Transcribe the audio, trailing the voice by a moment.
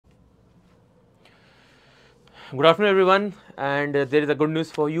Good afternoon everyone, and there is a good news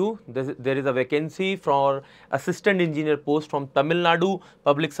for you. There is a vacancy for assistant engineer post from Tamil Nadu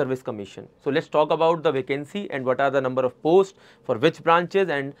Public Service Commission. So let's talk about the vacancy and what are the number of posts for which branches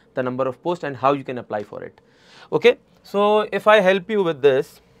and the number of posts and how you can apply for it. Okay, so if I help you with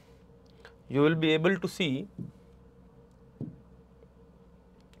this, you will be able to see.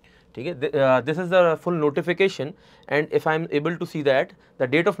 This is the full notification, and if I am able to see that the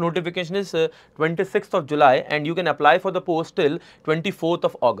date of notification is 26th of July, and you can apply for the post till 24th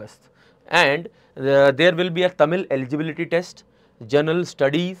of August, and there will be a Tamil eligibility test, general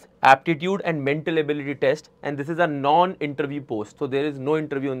studies, aptitude and mental ability test, and this is a non-interview post. So there is no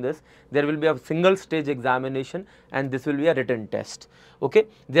interview in this. There will be a single stage examination and this will be a written test. Okay,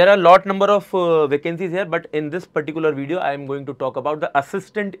 there are lot number of vacancies here, but in this particular video I am going to talk about the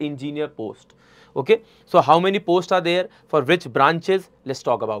assistant engineer post. Okay, so how many posts are there, for which branches? Let's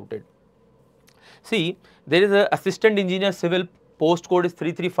talk about it. See, there is a assistant engineer civil, post code is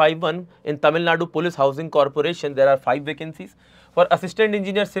 3351 in Tamil Nadu Police Housing Corporation. There are 5 vacancies. For assistant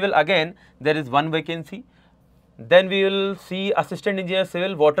engineer civil, again there is 1 vacancy. Then we will see assistant engineer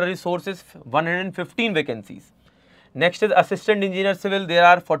civil water resources, 115 vacancies. Next is assistant engineer civil, there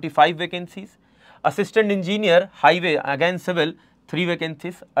are 45 vacancies. Assistant engineer highway, again civil, 3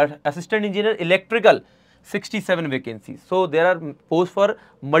 vacancies. Assistant engineer electrical, 67 vacancies. So there are posts for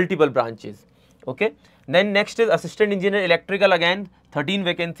multiple branches. Okay. Then next is assistant engineer electrical, again 13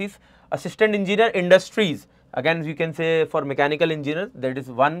 vacancies. Assistant engineer industries, again you can say for mechanical engineer, that is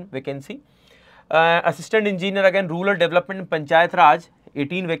 1 vacancy. Assistant engineer again rural development Panchayat Raj,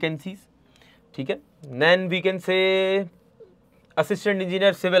 18 vacancies. Okay. Then we can say assistant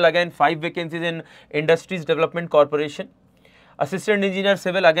engineer civil, again 5 vacancies in Industries Development Corporation. Assistant engineer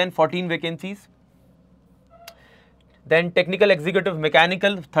civil, again 14 vacancies. Then technical executive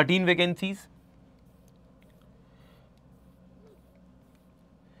mechanical, 13 vacancies.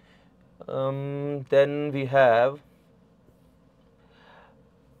 Then we have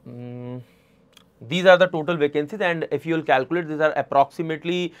these are the total vacancies, and if you will calculate, these are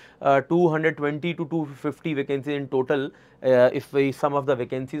approximately 220 to 250 vacancies in total, if we sum of the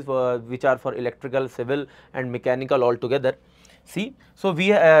vacancies which are for electrical, civil and mechanical altogether. See, so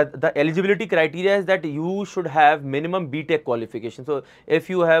we the eligibility criteria is that you should have minimum B.Tech qualification. So if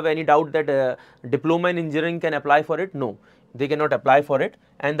you have any doubt that diploma in engineering can apply for it, no, they cannot apply for it.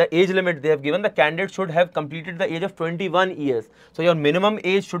 And the age limit they have given, the candidate should have completed the age of 21 years. So your minimum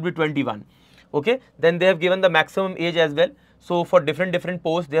age should be 21. Okay. Then they have given the maximum age as well. So for different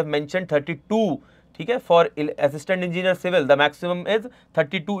posts they have mentioned 32. Okay. For assistant engineer civil, the maximum is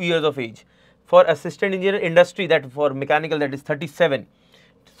 32 years of age. For assistant engineer industry, that for mechanical, that is 37.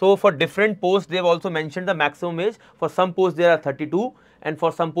 So for different posts they have also mentioned the maximum age. For some posts there are 32 and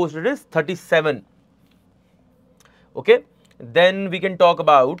for some posts it is 37. Okay. Then we can talk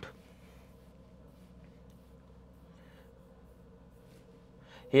about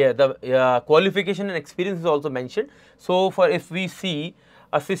here the qualification and experience is also mentioned. So for if we see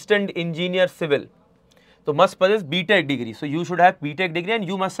assistant engineer civil, so must possess B.Tech degree. So you should have B.Tech degree and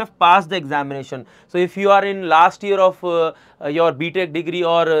you must have passed the examination. So if you are in last year of your B.Tech degree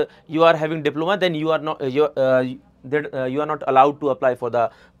or you are having diploma, then you are not you are not allowed to apply for the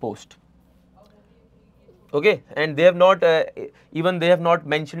post. Okay, and they have not even they have not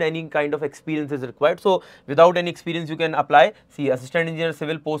mentioned any kind of experience is required. So without any experience you can apply. See, assistant engineer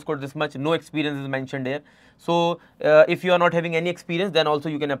civil post code this much, no experience is mentioned here. So if you are not having any experience, then also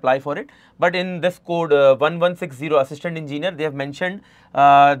you can apply for it. But in this code 1160 assistant engineer, they have mentioned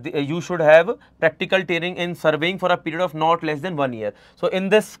you should have practical training in surveying for a period of not less than 1 year. So in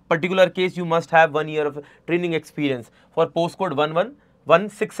this particular case you must have 1 year of training experience for post code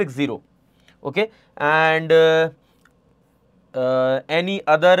 11660. Okay, and any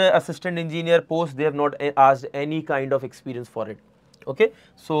other assistant engineer post, they have not asked any kind of experience for it. Okay,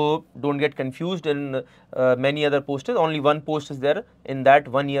 so don't get confused. In many other posts, only 1 post is there, in that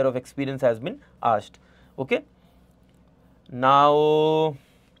 1 year of experience has been asked. Okay, now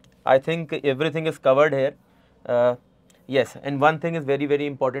I think everything is covered here. Yes, and one thing is very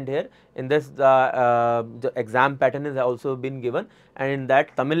important here. In this the exam pattern has also been given, and in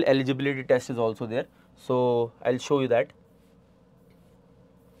that Tamil eligibility test is also there. So I'll show you that.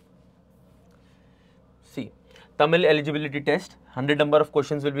 See, Tamil eligibility test, 100 number of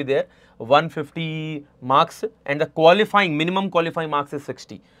questions will be there, 150 marks, and the qualifying minimum qualifying marks is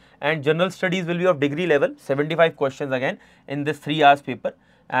 60. And general studies will be of degree level, 75 questions again in this 3 hours paper.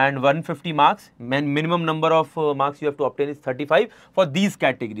 and 150 marks. Minimum number of marks you have to obtain is 35 for these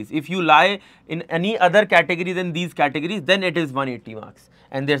categories. If you lie in any other category than these categories, then it is 180 marks.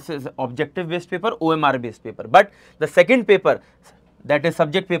 And this is objective based paper, OMR based paper. But the second paper, that is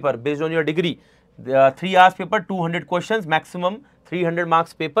subject paper based on your degree, the 3 hours paper, 200 questions, maximum 300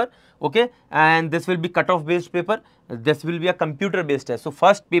 marks paper, okay, and this will be cutoff based paper. This will be a computer based test. So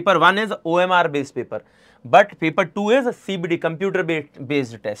first paper 1 is OMR based paper, but paper 2 is a CBD, computer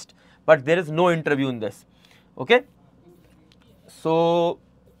based test, but there is no interview in this, okay. So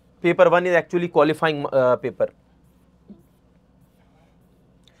paper 1 is actually qualifying paper.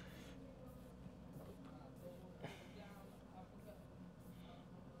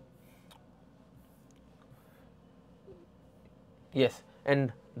 Yes,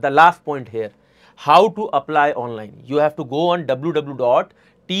 and the last point here, how to apply online. You have to go on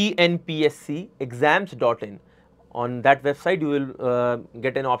www.tnpscexams.in. On that website, you will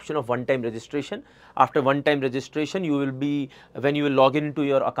get an option of one-time registration. After one-time registration, you will be, when you will log into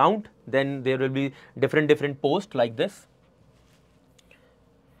your account, then there will be different posts like this.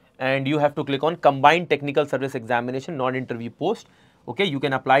 And you have to click on combined technical service examination non-interview post. Okay, you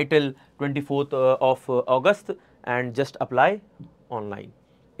can apply till 24th of August and just apply online.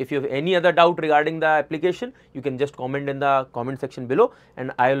 If you have any other doubt regarding the application, you can just comment in the comment section below,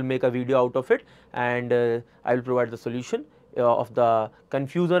 and I will make a video out of it, and I will provide the solution of the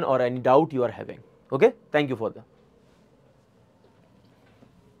confusion or any doubt you are having. Okay, thank you for that.